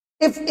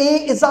If A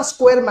is a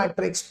square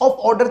matrix of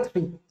order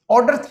 3,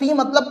 order 3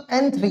 मतलब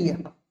n3 है,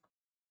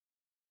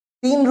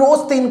 3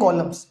 रोज 3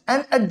 columns,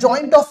 and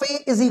adjoint of A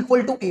is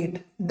equal to 8,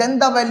 then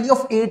the value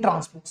of A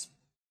transpose.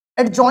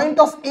 Adjoint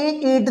of A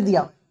 8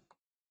 दिया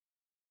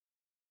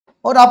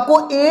और आपको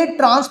A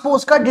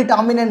transpose का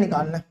determinant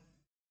निकालना है।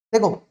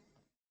 देखो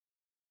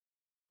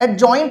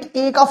adjoint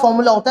A का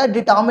फॉर्मूला होता है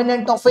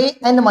डिटर्मिनेंट ऑफ A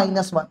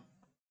n-1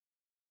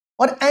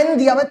 और n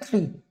दिया हुआ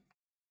 3,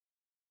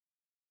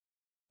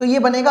 तो ये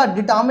बनेगा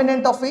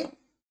determinant of A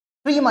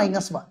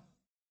 3-1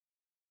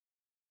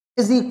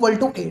 is equal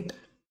to 8।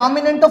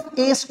 Determinant of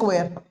A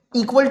square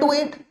equal to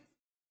 8,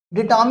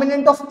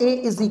 determinant of A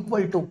is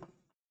equal two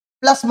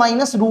plus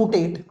minus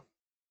 √8,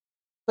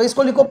 तो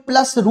इसको लिखो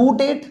प्लस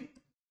 √8,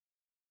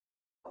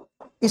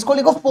 इसको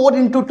लिखो 4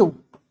 इंटू 2,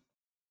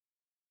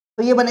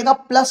 तो ये बनेगा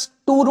प्लस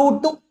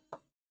 2√2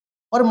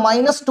 और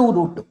माइनस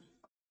 2√2।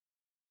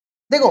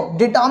 देखो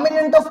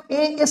determinant of A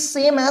is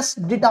same as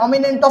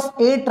determinant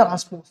of A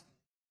transpose,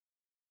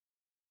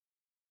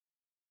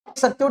 देख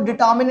सकते हो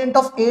डिटर्मिनेंट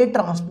ऑफ A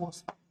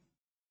ट्रांसपोज,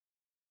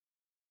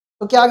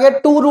 तो क्या आ गया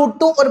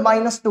 2√2 और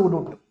माइनस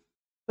 2√2,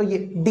 तो ये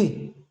D।